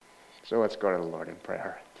So let's go to the Lord in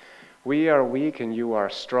prayer. We are weak and you are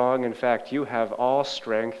strong. In fact, you have all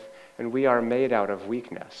strength, and we are made out of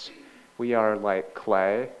weakness. We are like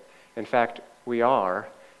clay. In fact, we are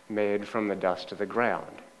made from the dust of the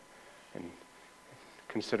ground. And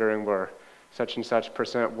considering we're such and such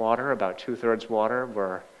percent water, about 2/3 water,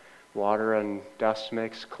 where water and dust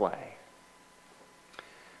makes clay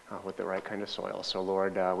with the right kind of soil. So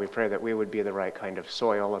Lord, we pray that we would be the right kind of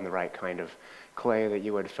soil and the right kind of clay, that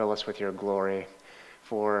you would fill us with your glory.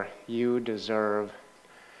 For you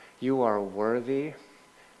are worthy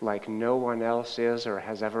like no one else is or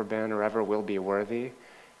has ever been or ever will be worthy,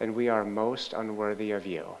 and we are most unworthy of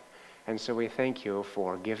you. And so we thank you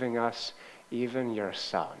for giving us even your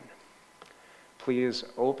Son. Please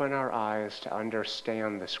open our eyes to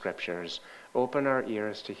understand the Scriptures, open our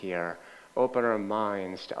ears to hear, open our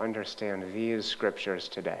minds to understand these Scriptures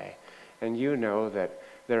today. And you know that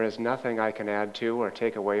there is nothing I can add to or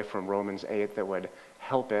take away from Romans 8 that would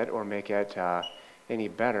help it or make it any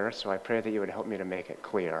better. So I pray that you would help me to make it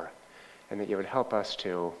clear, and that you would help us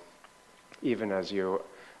to, even as you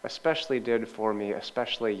especially did for me,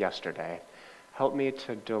 especially yesterday, help me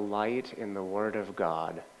to delight in the Word of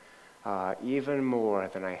God even more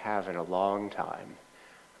than I have in a long time.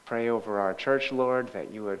 Pray over our church, Lord,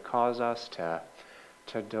 that you would cause us to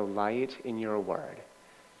delight in your Word,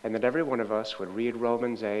 and that every one of us would read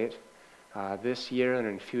Romans 8 this year and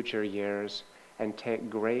in future years and take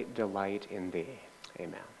great delight in thee.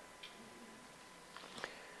 Amen.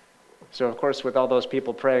 So, of course, with all those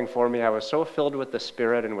people praying for me, I was so filled with the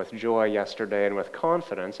Spirit and with joy yesterday and with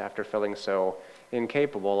confidence after feeling so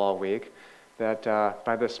incapable all week that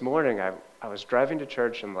by this morning I was driving to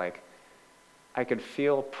church and I could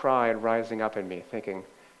feel pride rising up in me, thinking,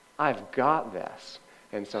 I've got this.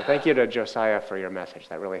 And so thank you to Josiah for your message.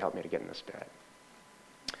 That really helped me to get in the Spirit.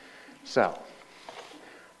 So,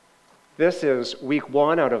 this is week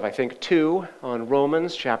 1 out of, I think, 2 on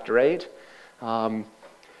Romans chapter 8.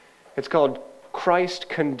 It's called Christ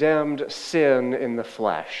Condemned Sin in the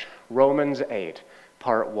Flesh. Romans 8,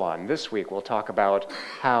 part 1. This week we'll talk about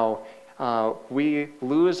how we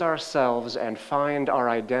lose ourselves and find our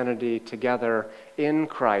identity together in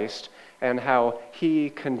Christ, and how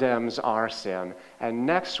he condemns our sin. And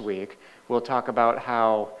next week, we'll talk about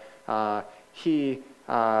how he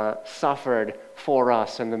suffered for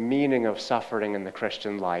us and the meaning of suffering in the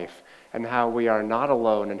Christian life, and how we are not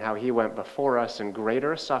alone, and how he went before us in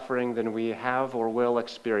greater suffering than we have or will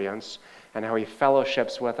experience, and how he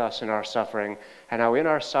fellowships with us in our suffering, and how in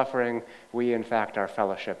our suffering, we in fact are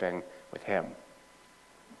fellowshipping with him.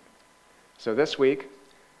 So this week,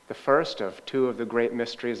 the first of 2 of the great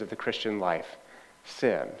mysteries of the Christian life,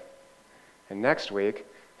 sin. And next week,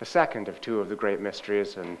 the second of 2 of the great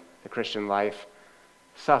mysteries in the Christian life,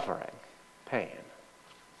 suffering, pain.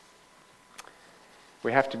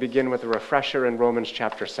 We have to begin with a refresher in Romans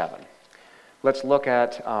chapter 7. Let's look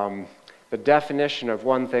at the definition of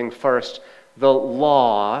one thing first. The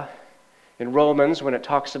law. In Romans, when it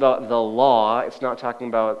talks about the law, it's not talking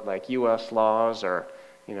about like U.S. laws or,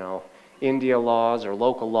 India laws or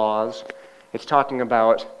local laws. It's talking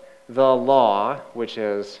about the law, which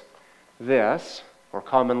is this, or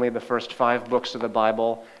commonly the first 5 books of the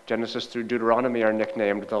Bible, Genesis through Deuteronomy, are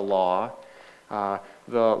nicknamed the law. The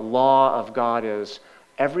law of God is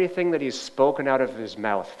everything that he's spoken out of his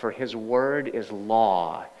mouth, for his word is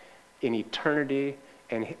law in eternity,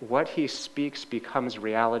 and what he speaks becomes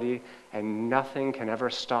reality, and nothing can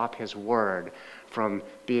ever stop his word from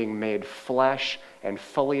being made flesh and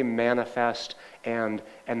fully manifest, and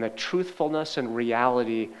the truthfulness and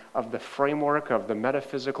reality of the framework of the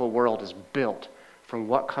metaphysical world is built from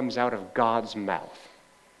what comes out of God's mouth.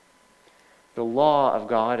 The law of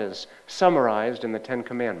God is summarized in the 10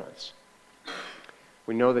 Commandments.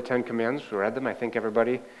 We know the 10 Commandments, we read them, I think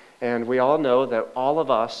everybody, and we all know that all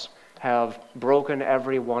of us have broken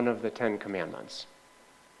every one of the 10 Commandments.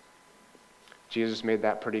 Jesus made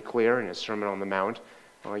that pretty clear in his Sermon on the Mount.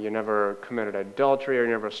 You never committed adultery or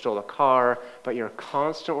you never stole a car, but you're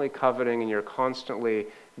constantly coveting and you're constantly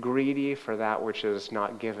greedy for that which is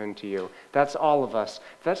not given to you. That's all of us.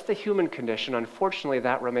 That's the human condition. Unfortunately,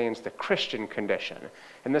 that remains the Christian condition.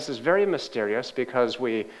 And this is very mysterious because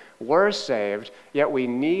we were saved, yet we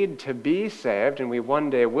need to be saved, and we one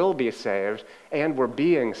day will be saved, and we're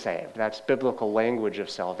being saved. That's biblical language of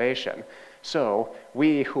salvation. So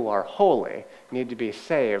we who are holy need to be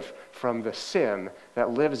saved from the sin that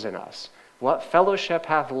lives in us. What fellowship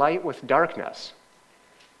hath light with darkness?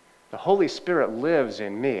 The Holy Spirit lives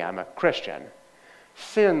in me. I'm a Christian.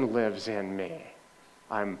 Sin lives in me.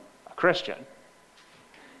 I'm a Christian.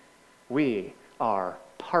 We are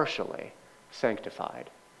partially sanctified.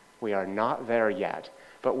 We are not there yet,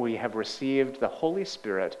 but we have received the Holy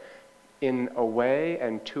Spirit in a way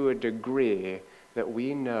and to a degree that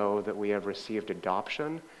we know that we have received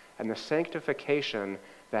adoption, and the sanctification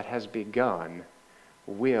that has begun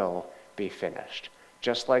will be finished.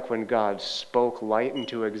 Just like when God spoke light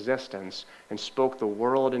into existence and spoke the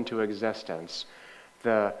world into existence,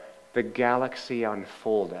 the galaxy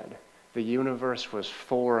unfolded. The universe was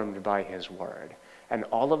formed by his word. And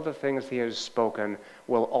all of the things he has spoken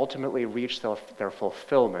will ultimately reach their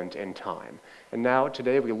fulfillment in time. And now,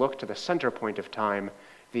 today, we look to the center point of time,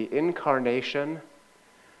 the incarnation,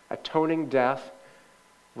 atoning death,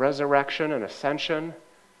 resurrection, and ascension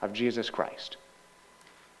of Jesus Christ.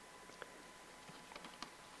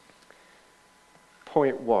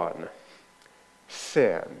 Point 1,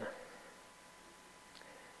 sin.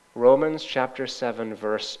 Romans chapter 7,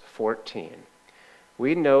 verse 14.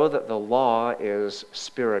 We know that the law is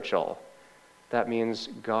spiritual. That means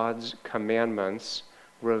God's commandments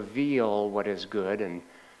reveal what is good and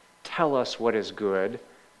tell us what is good,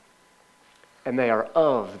 and they are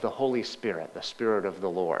of the Holy Spirit, the Spirit of the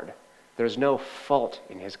Lord. There's no fault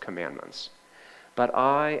in his commandments. But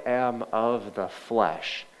I am of the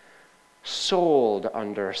flesh, sold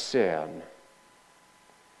under sin.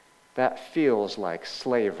 That feels like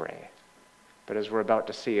slavery. But as we're about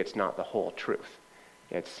to see, it's not the whole truth.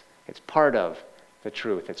 It's part of the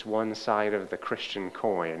truth. It's one side of the Christian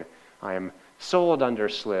coin. I am sold under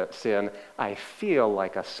sin. I feel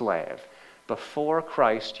like a slave. Before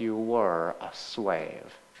Christ, you were a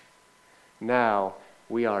slave. Now,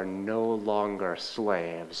 we are no longer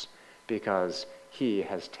slaves because he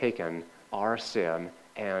has taken our sin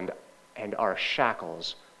and our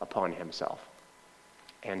shackles upon himself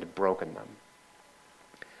and broken them.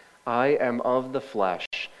 I am of the flesh,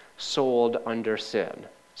 sold under sin.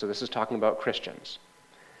 So this is talking about Christians.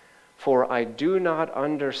 For I do not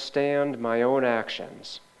understand my own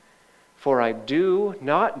actions. For I do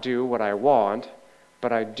not do what I want,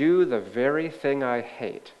 but I do the very thing I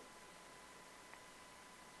hate.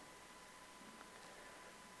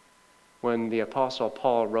 When the Apostle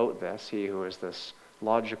Paul wrote this, he who is this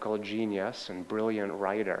logical genius and brilliant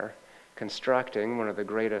writer, constructing one of the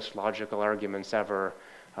greatest logical arguments ever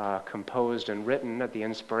composed and written at the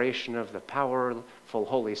inspiration of the powerful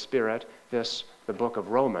Holy Spirit, the book of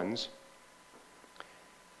Romans,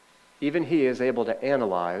 even he is able to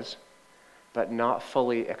analyze but not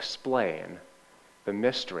fully explain the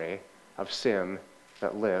mystery of sin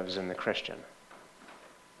that lives in the Christian.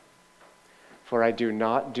 For I do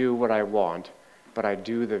not do what I want, but I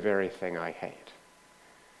do the very thing I hate.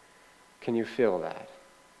 Can you feel that?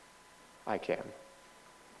 I can.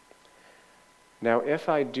 Now, if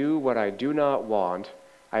I do what I do not want,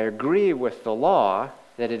 I agree with the law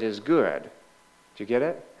that it is good. Do you get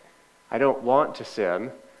it? I don't want to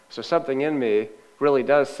sin, so something in me really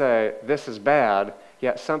does say, this is bad,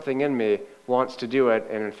 yet something in me wants to do it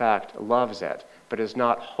and in fact loves it, but is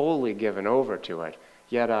not wholly given over to it,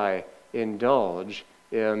 yet I indulge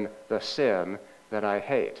in the sin that I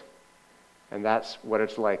hate. And that's what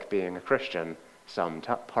it's like being a Christian some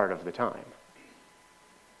part of the time.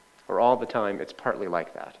 Or all the time, it's partly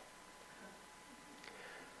like that.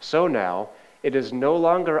 So now, it is no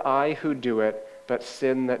longer I who do it, but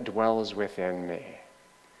sin that dwells within me.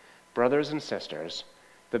 Brothers and sisters,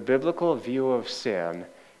 the biblical view of sin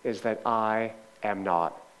is that I am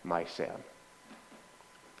not my sin.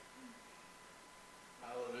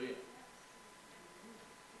 Hallelujah.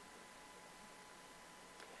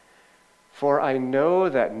 For I know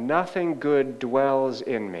that nothing good dwells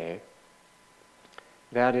in me,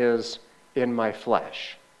 that is, in my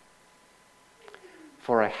flesh.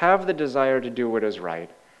 For I have the desire to do what is right,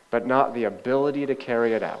 but not the ability to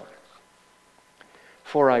carry it out.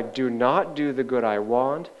 For I do not do the good I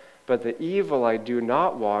want, but the evil I do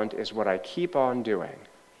not want is what I keep on doing.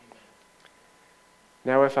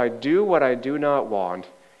 Now if I do what I do not want,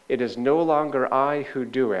 it is no longer I who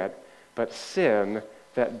do it, but sin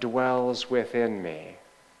that dwells within me.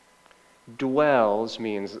 Dwells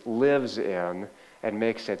means lives in and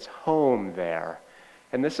makes its home there.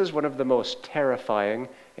 And this is one of the most terrifying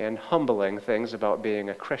and humbling things about being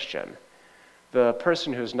a Christian. The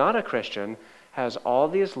person who's not a Christian has all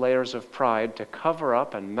these layers of pride to cover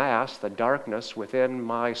up and mask the darkness within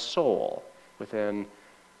my soul, within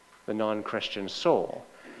the non-Christian soul.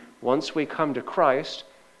 Once we come to Christ,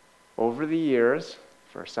 over the years,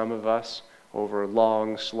 for some of us, over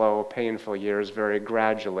long, slow, painful years, very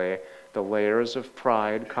gradually, the layers of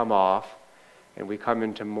pride come off, and we come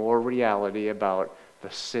into more reality about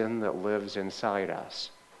the sin that lives inside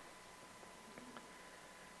us.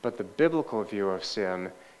 But the biblical view of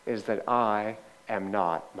sin is that I am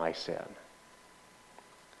not my sin.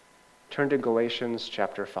 Turn to Galatians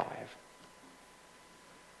chapter 5.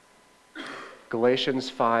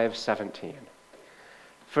 Galatians 5:17.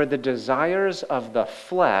 For the desires of the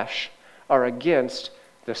flesh are against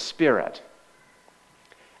the Spirit,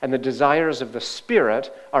 and the desires of the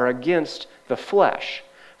Spirit are against the flesh.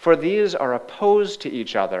 For these are opposed to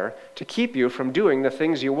each other to keep you from doing the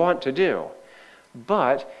things you want to do.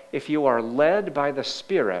 But if you are led by the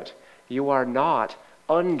Spirit, you are not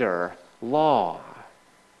under law.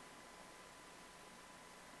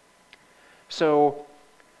 So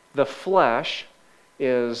the flesh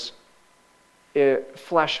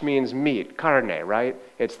flesh means meat, carne, right?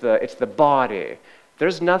 It's the body.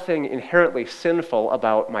 There's nothing inherently sinful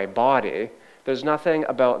about my body. There's nothing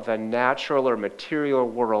about the natural or material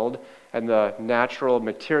world and the natural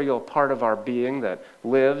material part of our being that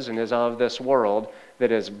lives and is of this world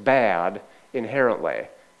that is bad inherently.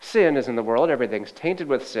 Sin is in the world. Everything's tainted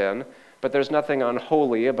with sin, but there's nothing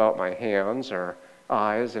unholy about my hands or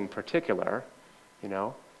eyes in particular,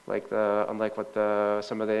 unlike what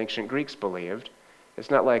some of the ancient Greeks believed. It's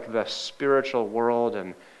not like the spiritual world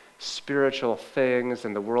and spiritual things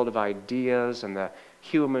and the world of ideas and the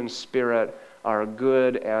human spirit are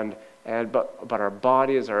good but our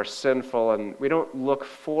bodies are sinful, and we don't look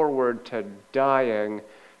forward to dying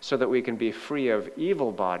so that we can be free of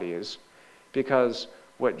evil bodies, because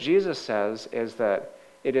what Jesus says is that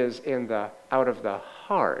it is out of the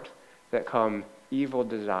heart that come evil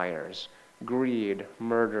desires, greed,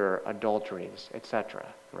 murder, adulteries, etc.,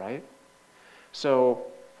 right? So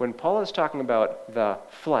when Paul is talking about the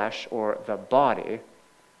flesh or the body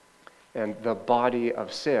and the body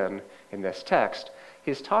of sin in this text,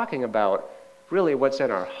 he's talking about really what's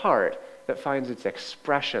in our heart that finds its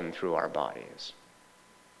expression through our bodies.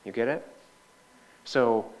 You get it?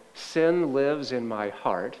 So sin lives in my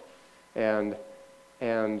heart and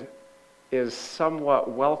is somewhat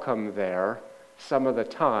welcome there some of the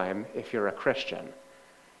time if you're a Christian.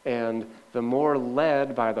 And the more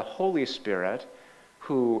led by the Holy Spirit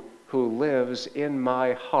who lives in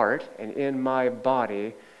my heart and in my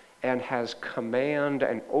body and has command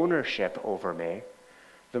and ownership over me,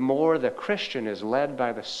 the more the Christian is led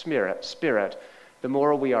by the Spirit, the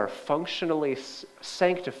more we are functionally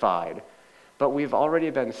sanctified, but we've already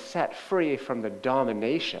been set free from the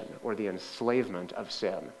domination or the enslavement of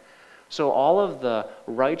sin. So all of the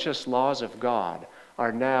righteous laws of God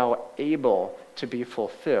are now able to be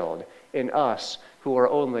fulfilled in us who are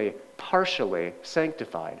only partially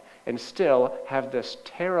sanctified and still have this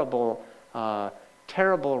terrible,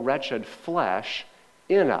 wretched flesh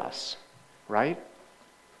in us, right?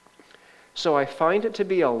 So I find it to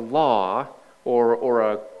be a law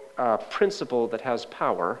or a principle that has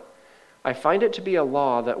power. I find it to be a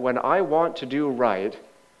law that when I want to do right,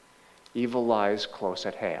 evil lies close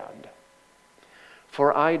at hand.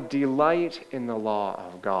 For I delight in the law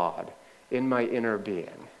of God, in my inner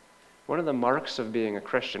being. One of the marks of being a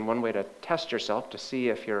Christian, one way to test yourself to see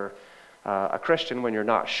if you're a Christian when you're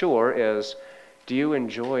not sure is, do you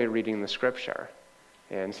enjoy reading the Scripture?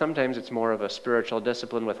 And sometimes it's more of a spiritual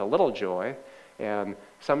discipline with a little joy, and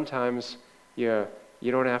sometimes you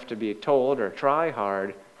don't have to be told or try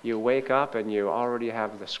hard. You wake up and you already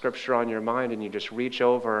have the Scripture on your mind, and you just reach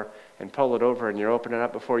over and pull it over and you open it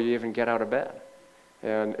up before you even get out of bed.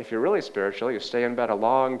 And if you're really spiritual, you stay in bed a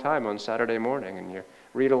long time on Saturday morning and you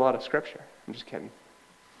read a lot of Scripture. I'm just kidding.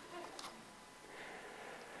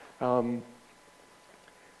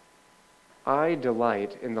 I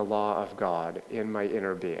delight in the law of God in my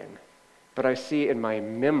inner being. But I see in my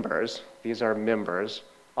members, these are members,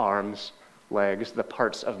 arms, legs, the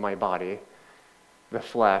parts of my body, the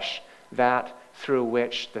flesh, that through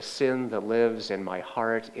which the sin that lives in my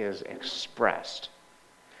heart is expressed.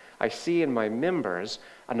 I see in my members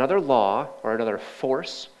another law or another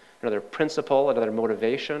force, another principle, another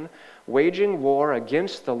motivation, waging war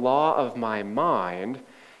against the law of my mind.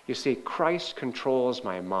 You see, Christ controls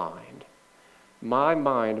my mind. My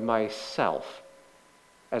mind, myself,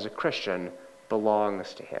 as a Christian,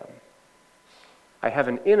 belongs to him. I have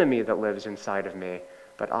an enemy that lives inside of me,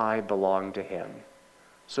 but I belong to him.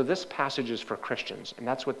 So this passage is for Christians, and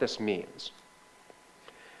that's what this means.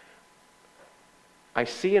 I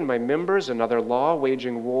see in my members another law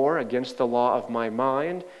waging war against the law of my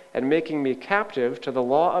mind and making me captive to the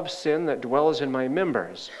law of sin that dwells in my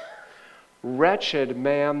members. Wretched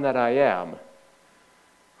man that I am,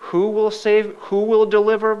 who will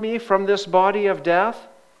deliver me from this body of death?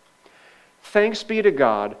 Thanks be to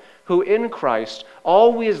God, who in Christ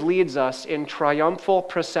always leads us in triumphal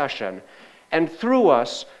procession, and through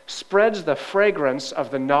us spreads the fragrance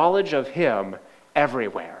of the knowledge of him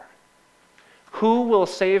everywhere. Who will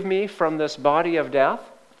save me from this body of death?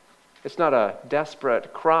 It's not a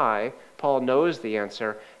desperate cry. Paul knows the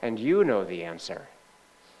answer, and you know the answer.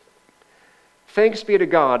 Thanks be to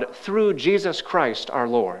God through Jesus Christ our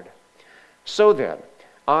Lord. So then,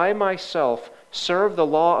 I myself serve the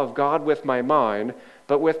law of God with my mind,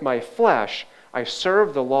 but with my flesh I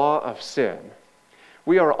serve the law of sin.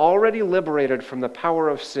 We are already liberated from the power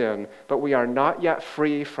of sin, but we are not yet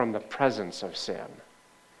free from the presence of sin.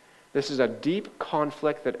 This is a deep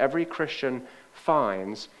conflict that every Christian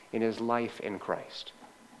finds in his life in Christ.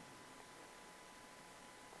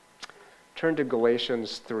 Turn to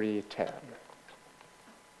Galatians 3:10.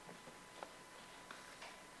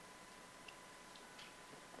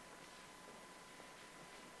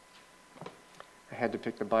 I had to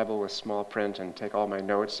pick the Bible with small print and take all my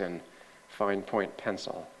notes in fine point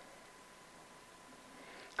pencil.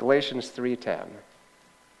 Galatians 3:10.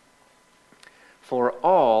 For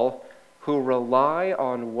all who rely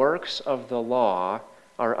on works of the law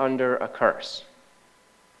are under a curse.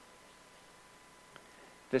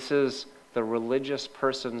 This is the religious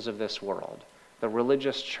persons of this world, the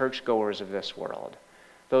religious churchgoers of this world,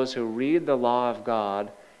 those who read the law of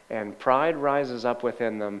God and pride rises up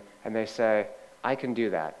within them and they say, I can do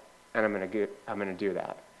that, and I'm going to do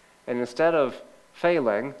that. And instead of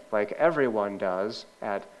failing, like everyone does,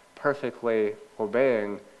 at perfectly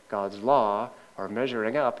obeying God's law or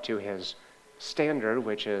measuring up to his standard,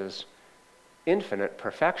 which is infinite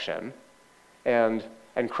perfection, and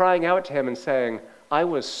crying out to him and saying, I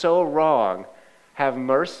was so wrong, have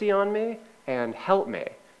mercy on me and help me,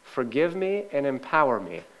 forgive me and empower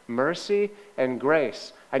me, mercy and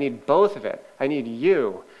grace. I need both of it. I need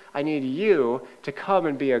you. I need you to come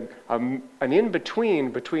and be an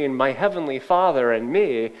in-between between my heavenly Father and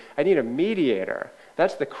me. I need a mediator.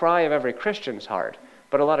 That's the cry of every Christian's heart.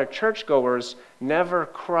 But a lot of churchgoers never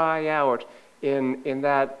cry out in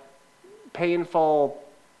that painful,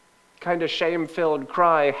 kind of shame-filled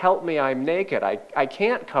cry, help me, I'm naked. I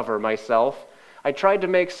can't cover myself. I tried to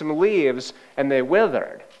make some leaves and they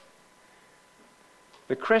withered.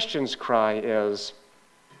 The Christian's cry is,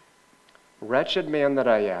 wretched man that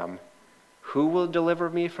I am, who will deliver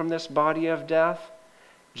me from this body of death?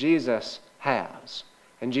 Jesus has.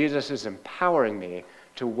 And Jesus is empowering me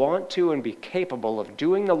to want to and be capable of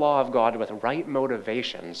doing the law of God with right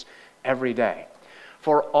motivations every day.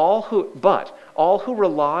 But all who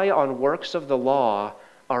rely on works of the law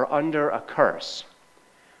are under a curse.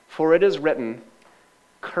 For it is written,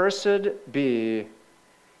 cursed be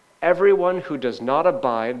everyone who does not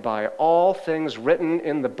abide by all things written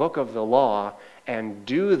in the book of the law and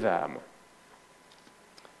do them.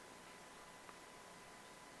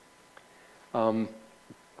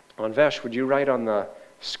 Anvesh, would you write on the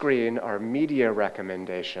screen our media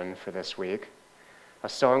recommendation for this week? A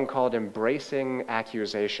song called Embracing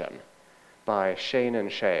Accusation by Shane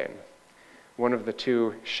and Shane. One of the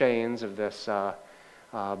two Shanes of this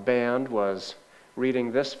band was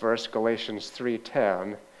reading this verse, Galatians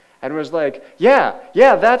 3:10, and was like, yeah,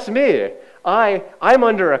 that's me. I'm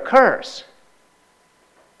under a curse.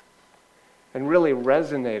 And really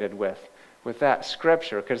resonated with that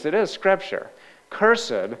scripture, because it is scripture.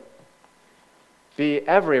 Cursed be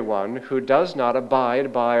everyone who does not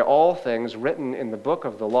abide by all things written in the book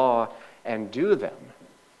of the law and do them.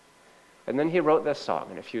 And then he wrote this song.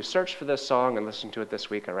 And if you search for this song and listen to it this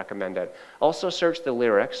week, I recommend it. Also search the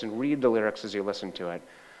lyrics and read the lyrics as you listen to it,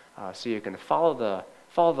 so you can follow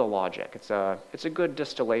the logic. It's a good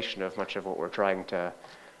distillation of much of what we're trying to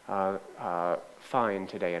find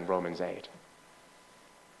today in Romans 8.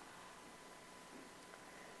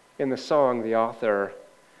 In the song, the author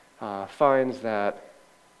finds that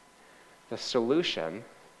the solution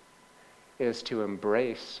is to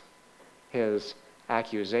embrace his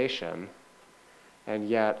accusation and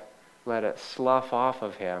yet let it slough off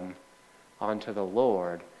of him onto the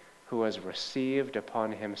Lord, who has received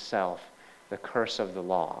upon himself the curse of the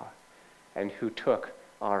law and who took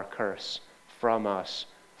our curse from us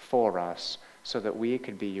for us so that we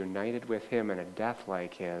could be united with him in a death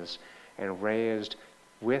like his and raised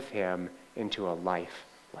with him into a life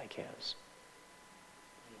like his.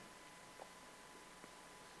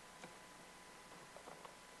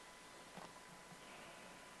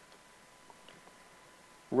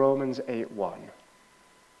 Romans 8:1.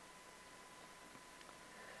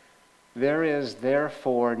 There is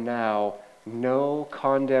therefore now no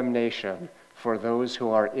condemnation for those who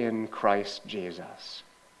are in Christ Jesus.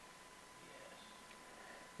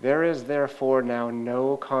 There is therefore now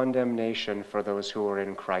no condemnation for those who are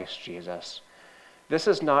in Christ Jesus. This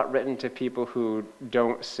is not written to people who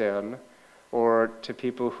don't sin or to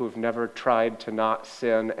people who've never tried to not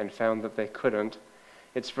sin and found that they couldn't.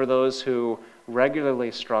 It's for those who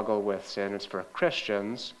regularly struggle with sin. It's for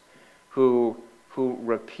Christians who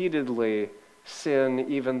repeatedly sin,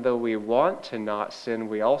 even though we want to not sin,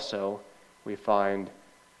 we find,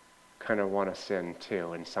 kind of want to sin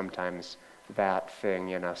too. And sometimes that thing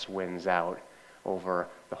in us wins out over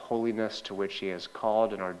the holiness to which he has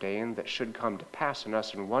called and ordained that should come to pass in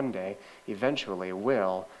us and one day, eventually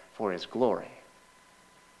will, for his glory.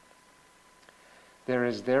 There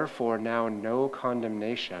is therefore now no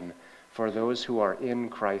condemnation for those who are in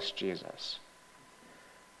Christ Jesus.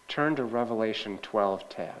 Turn to Revelation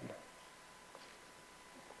 12:10.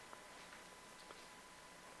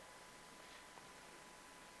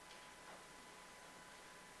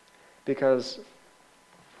 Because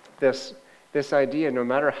this idea, no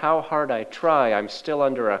matter how hard I try, I'm still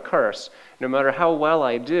under a curse. No matter how well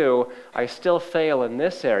I do, I still fail in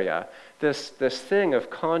this area. This thing of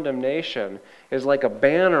condemnation is like a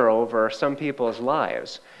banner over some people's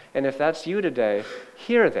lives. And if that's you today,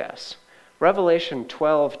 hear this. Revelation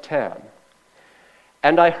 12:10.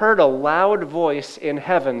 And I heard a loud voice in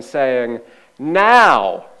heaven saying,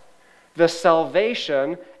 "Now the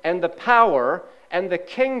salvation and the power and the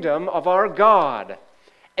kingdom of our God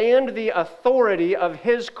and the authority of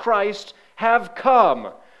his Christ have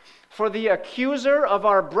come. For the accuser of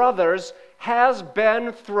our brothers has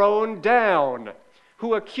been thrown down,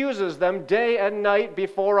 who accuses them day and night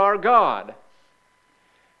before our God."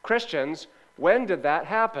 Christians, when did that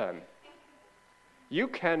happen?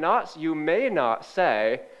 You may not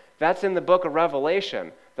say, that's in the book of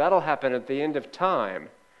Revelation. That'll happen at the end of time.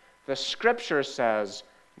 The scripture says,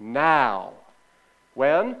 now.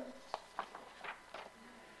 When?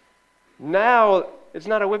 Now, it's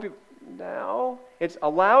not a whippy, now. It's a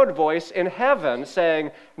loud voice in heaven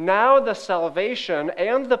saying, now the salvation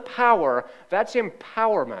and the power, that's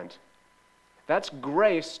empowerment. That's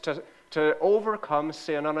grace to overcome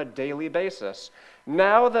sin on a daily basis.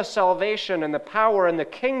 Now the salvation and the power and the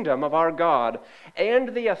kingdom of our God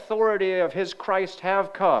and the authority of his Christ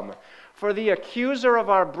have come. For the accuser of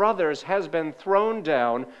our brothers has been thrown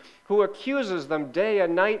down, who accuses them day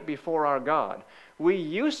and night before our God. We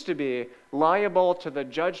used to be liable to the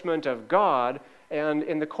judgment of God, and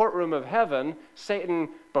in the courtroom of heaven, Satan,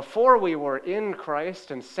 before we were in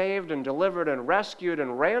Christ and saved and delivered and rescued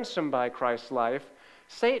and ransomed by Christ's life,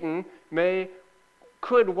 Satan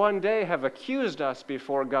could one day have accused us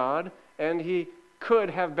before God, and he could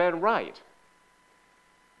have been right.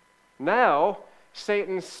 Now,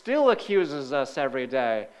 Satan still accuses us every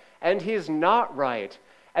day, and he's not right.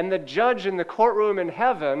 And the judge in the courtroom in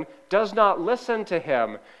heaven does not listen to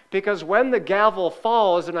him, because when the gavel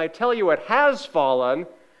falls, and I tell you it has fallen,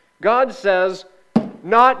 God says,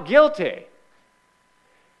 not guilty.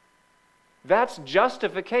 That's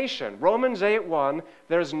justification. Romans 8:1,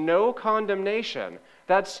 there's no condemnation.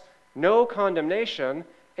 That's no condemnation,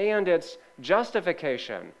 and it's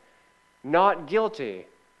justification. Not guilty.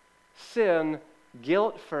 Sin,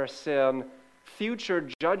 guilt for sin, future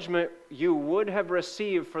judgment you would have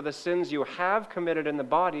received for the sins you have committed in the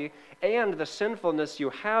body and the sinfulness you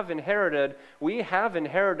have inherited. We have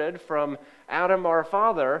inherited from Adam our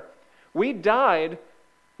father. We died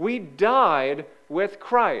with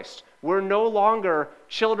Christ. We're no longer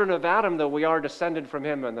children of Adam, though we are descended from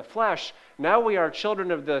him in the flesh. Now we are children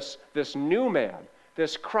of this new man,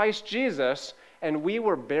 this Christ Jesus, and we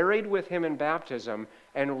were buried with him in baptism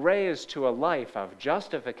and raised to a life of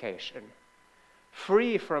justification,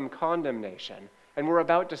 free from condemnation, and we're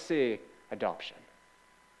about to see adoption.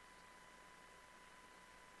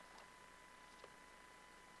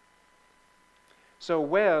 So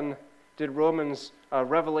when did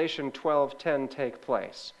Revelation 12:10 take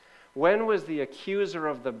place? When was the accuser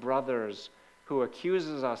of the brothers who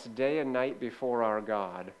accuses us day and night before our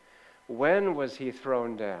God, when was he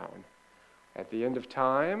thrown down? At the end of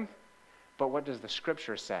time? But what does the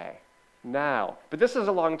scripture say? Now. But this is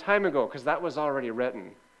a long time ago, because that was already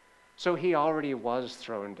written. So he already was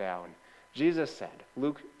thrown down. Jesus said,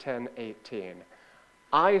 Luke 10:18,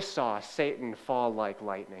 I saw Satan fall like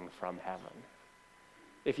lightning from heaven.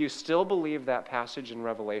 If you still believe that passage in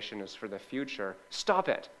Revelation is for the future, stop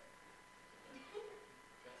it.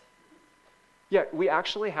 Yeah, we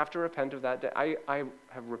actually have to repent of that day. I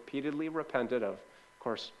have repeatedly repented of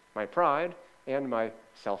course, my pride and my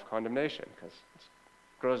self-condemnation, because it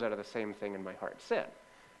grows out of the same thing in my heart, sin.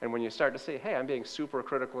 And when you start to see, hey, I'm being super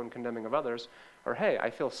critical and condemning of others, or hey, I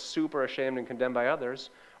feel super ashamed and condemned by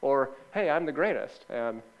others, or hey, I'm the greatest,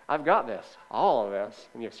 and I've got this, all of this,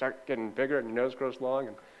 and you start getting bigger and your nose grows long,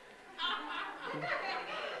 and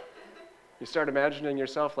You start imagining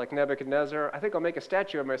yourself like Nebuchadnezzar. I think I'll make a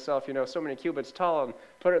statue of myself, so many cubits tall, and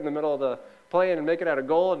put it in the middle of the plain and make it out of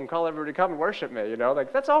gold and call everybody to come and worship me,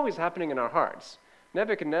 Like, that's always happening in our hearts.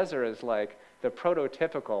 Nebuchadnezzar is like the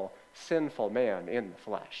prototypical sinful man in the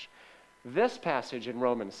flesh. This passage in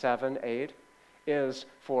Romans 7:8 is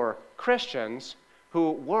for Christians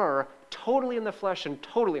who were totally in the flesh and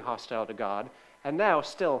totally hostile to God, and now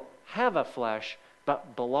still have a flesh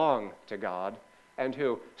but belong to God, and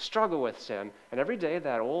who struggle with sin. And every day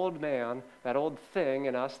that old man, that old thing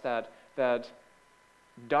in us, that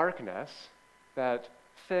darkness, that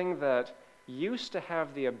thing that used to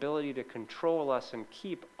have the ability to control us and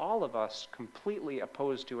keep all of us completely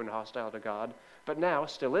opposed to and hostile to God, but now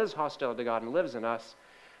still is hostile to God and lives in us,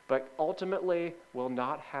 but ultimately will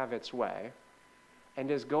not have its way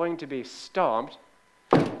and is going to be stomped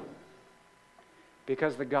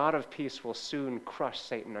because the God of peace will soon crush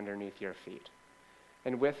Satan underneath your feet.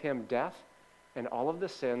 And with him, death and all of the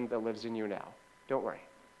sin that lives in you now. Don't worry.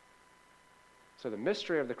 So the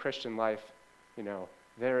mystery of the Christian life,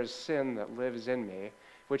 there is sin that lives in me,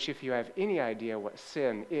 which if you have any idea what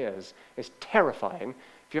sin is terrifying.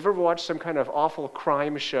 If you ever watched some kind of awful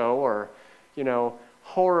crime show or,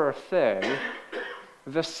 horror thing,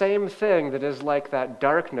 the same thing that is like that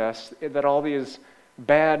darkness that all these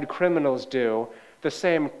bad criminals do, the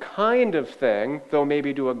same kind of thing, though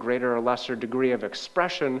maybe to a greater or lesser degree of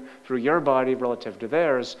expression through your body relative to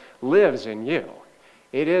theirs, lives in you.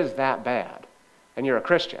 It is that bad. And you're a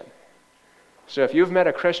Christian. So if you've met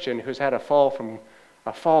a Christian who's had a fall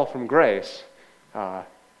from grace, that's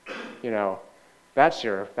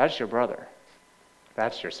your brother.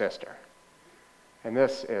 That's your sister. And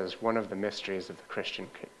this is one of the mysteries of the Christian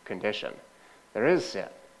condition. There is sin.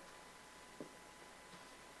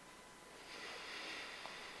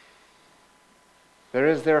 There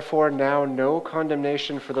is therefore now no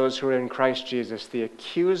condemnation for those who are in Christ Jesus. The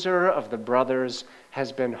accuser of the brothers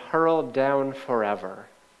has been hurled down forever.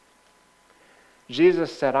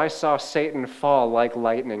 Jesus said, I saw Satan fall like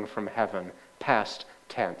lightning from heaven, past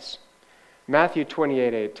tense. Matthew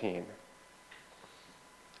 28:18.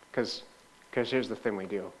 Because here's the thing we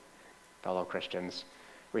do, fellow Christians.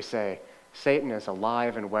 We say, Satan is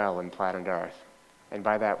alive and well in planet Earth. And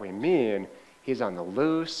by that we mean he's on the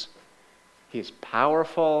loose, he's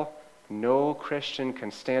powerful, no Christian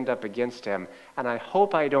can stand up against him, and I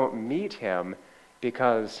hope I don't meet him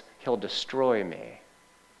because he'll destroy me.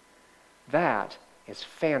 That is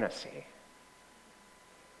fantasy.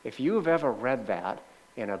 If you've ever read that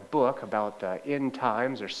in a book about the end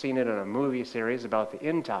times or seen it in a movie series about the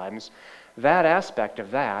end times, that aspect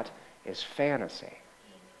of that is fantasy.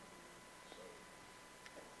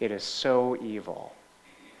 It is so evil.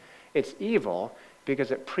 It's evil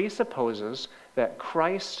because it presupposes that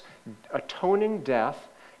Christ's atoning death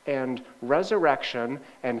and resurrection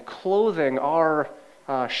and clothing our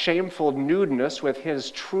shameful nudeness with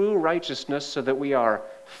his true righteousness so that we are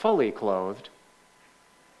fully clothed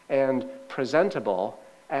and presentable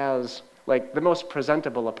as, like, the most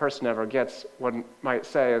presentable a person ever gets, one might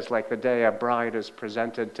say, is like the day a bride is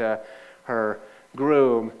presented to her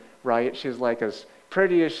groom, right? She's like as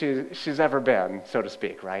pretty as she's ever been, so to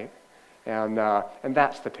speak, right? And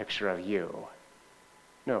that's the picture of you.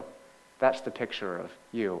 No, that's the picture of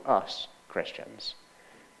you, us, Christians.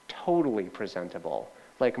 Totally presentable,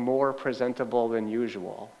 like more presentable than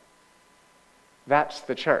usual. That's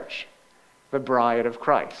the church, the bride of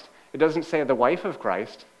Christ. It doesn't say the wife of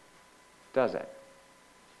Christ, does it?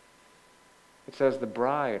 It says the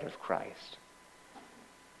bride of Christ.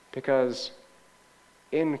 Because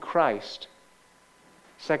in Christ,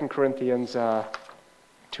 2 Corinthians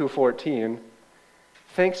 2:14,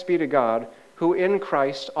 thanks be to God, who in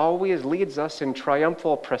Christ always leads us in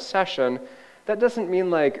triumphal procession. That doesn't mean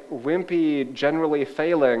like wimpy, generally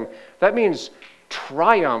failing. That means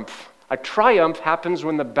triumph. A triumph happens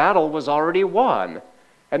when the battle was already won.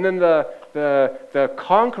 And then the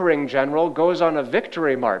conquering general goes on a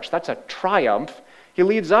victory march. That's a triumph. He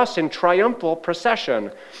leads us in triumphal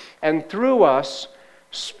procession. And through us,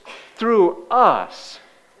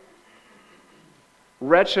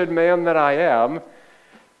 wretched man that I am,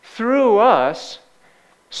 through us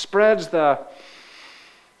spreads the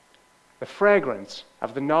fragrance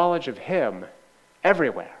of the knowledge of him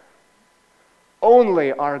everywhere.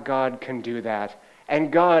 Only our God can do that,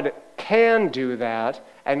 and God can do that,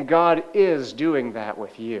 and God is doing that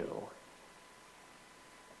with you.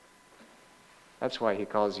 That's why he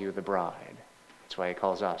calls you the bride. That's why he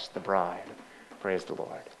calls us the bride. Praise the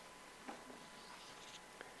Lord.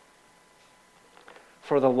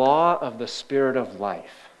 For the law of the Spirit of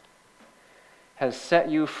life has set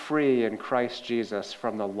you free in Christ Jesus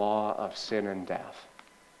from the law of sin and death.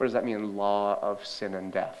 What does that mean, law of sin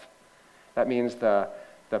and death? That means the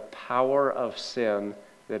power of sin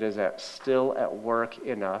that is still at work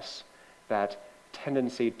in us, that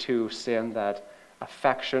tendency to sin, that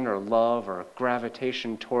affection or love or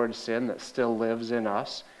gravitation towards sin that still lives in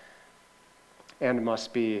us and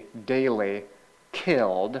must be daily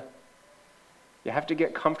killed. You have to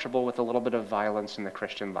get comfortable with a little bit of violence in the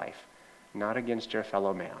Christian life, not against your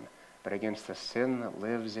fellow man, but against the sin that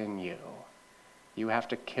lives in you. You have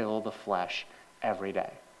to kill the flesh every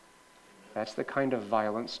day. That's the kind of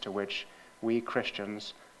violence to which we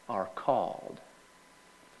Christians are called.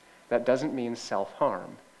 That doesn't mean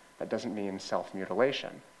self-harm. That doesn't mean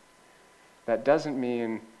self-mutilation. That doesn't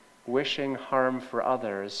mean wishing harm for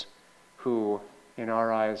others who, in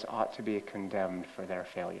our eyes, ought to be condemned for their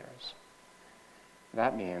failures.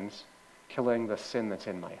 That means killing the sin that's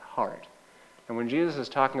in my heart. And when Jesus is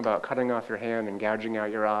talking about cutting off your hand and gouging out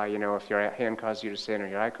your eye, if your hand caused you to sin or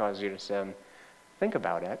your eye caused you to sin, think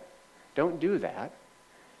about it. Don't do that.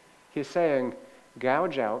 He's saying,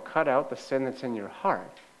 gouge out, cut out the sin that's in your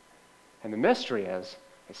heart. And the mystery is,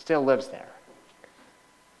 it still lives there.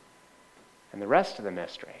 And the rest of the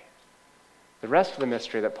mystery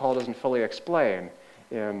that Paul doesn't fully explain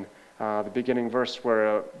in the beginning verse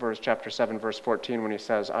chapter 7, verse 14, when he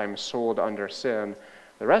says, I'm sold under sin,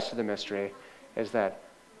 the rest of the mystery is that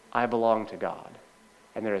I belong to God,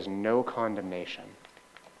 and there is no condemnation.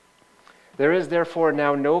 There is therefore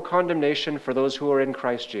now no condemnation for those who are in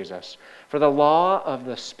Christ Jesus. For the law of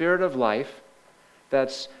the Spirit of life,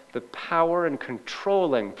 that's the power and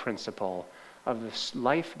controlling principle of this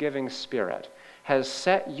life-giving Spirit, has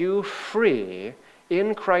set you free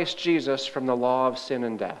in Christ Jesus from the law of sin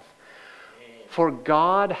and death. For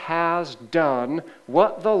God has done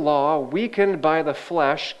what the law, weakened by the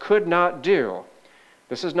flesh, could not do.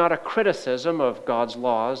 This is not a criticism of God's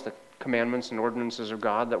laws, the commandments and ordinances of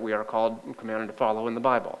God that we are called and commanded to follow in the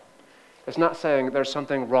Bible. It's not saying there's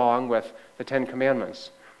something wrong with the Ten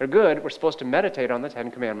Commandments. They're good. We're supposed to meditate on the Ten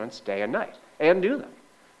Commandments day and night and do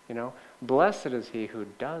them. Blessed is he who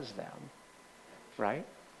does them, right?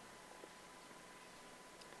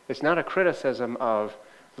 It's not a criticism of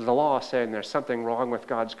the law saying there's something wrong with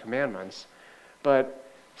God's commandments, but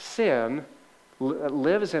sin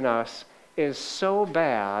lives in us is so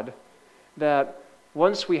bad that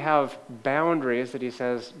once we have boundaries that he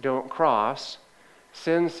says don't cross,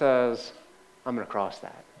 sin says, I'm going to cross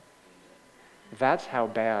that. That's how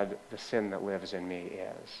bad the sin that lives in me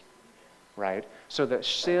is, right? So that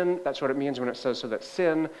sin, that's what it means when it says so that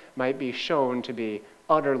sin might be shown to be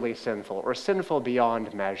utterly sinful or sinful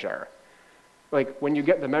beyond measure. Like when you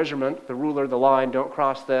get the measurement, the ruler, the line, don't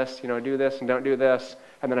cross this, do this and don't do this,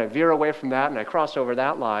 and then I veer away from that and I cross over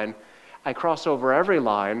that line. I cross over every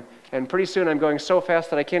line, and pretty soon I'm going so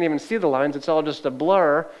fast that I can't even see the lines. It's all just a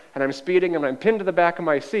blur, and I'm speeding, and I'm pinned to the back of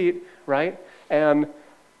my seat, right? And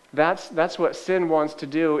that's what sin wants to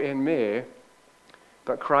do in me.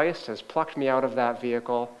 But Christ has plucked me out of that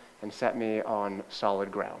vehicle and set me on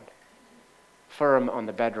solid ground, firm on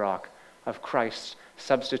the bedrock of Christ's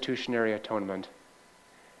substitutionary atonement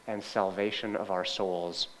and salvation of our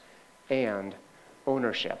souls and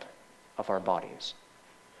ownership of our bodies,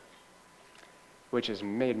 which is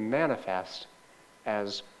made manifest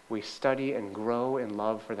as we study and grow in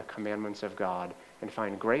love for the commandments of God and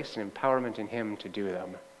find grace and empowerment in him to do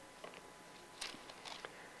them.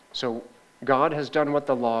 So God has done what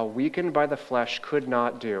the law, weakened by the flesh, could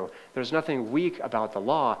not do. There's nothing weak about the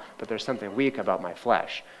law, but there's something weak about my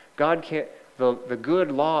flesh. God can't, the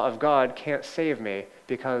good law of God can't save me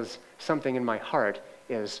because something in my heart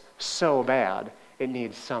is so bad, it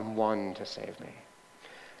needs someone to save me.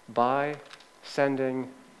 By sending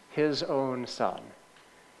his own Son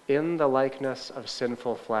in the likeness of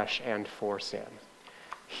sinful flesh and for sin,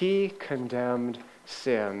 he condemned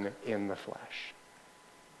sin in the flesh.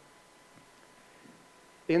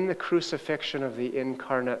 In the crucifixion of the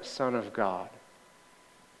incarnate Son of God,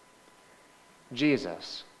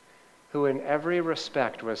 Jesus, who in every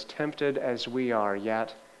respect was tempted as we are,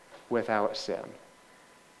 yet without sin.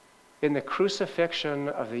 In the crucifixion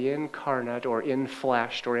of the incarnate or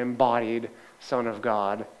infleshed or embodied Son of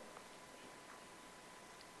God,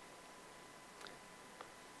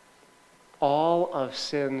 all of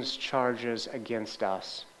sin's charges against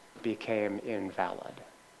us became invalid.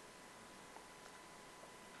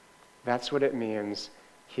 That's what it means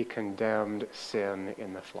he condemned sin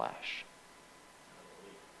in the flesh.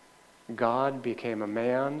 God became a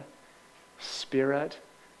man, spirit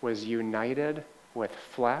was united with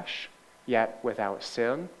flesh, yet without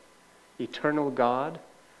sin. Eternal God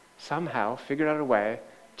somehow figured out a way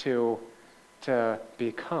to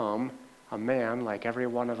become a man like every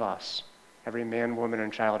one of us. Every man, woman,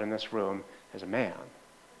 and child in this room is a man,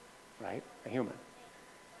 right? A human.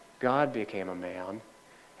 God became a man,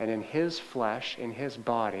 and in his flesh, in his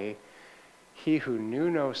body, he who knew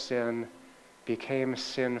no sin became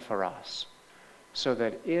sin for us, so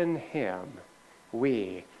that in him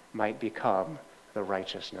we might become the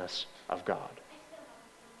righteousness of God.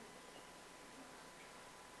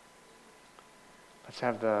 Let's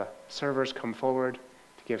have the servers come forward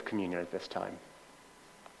to give communion at this time.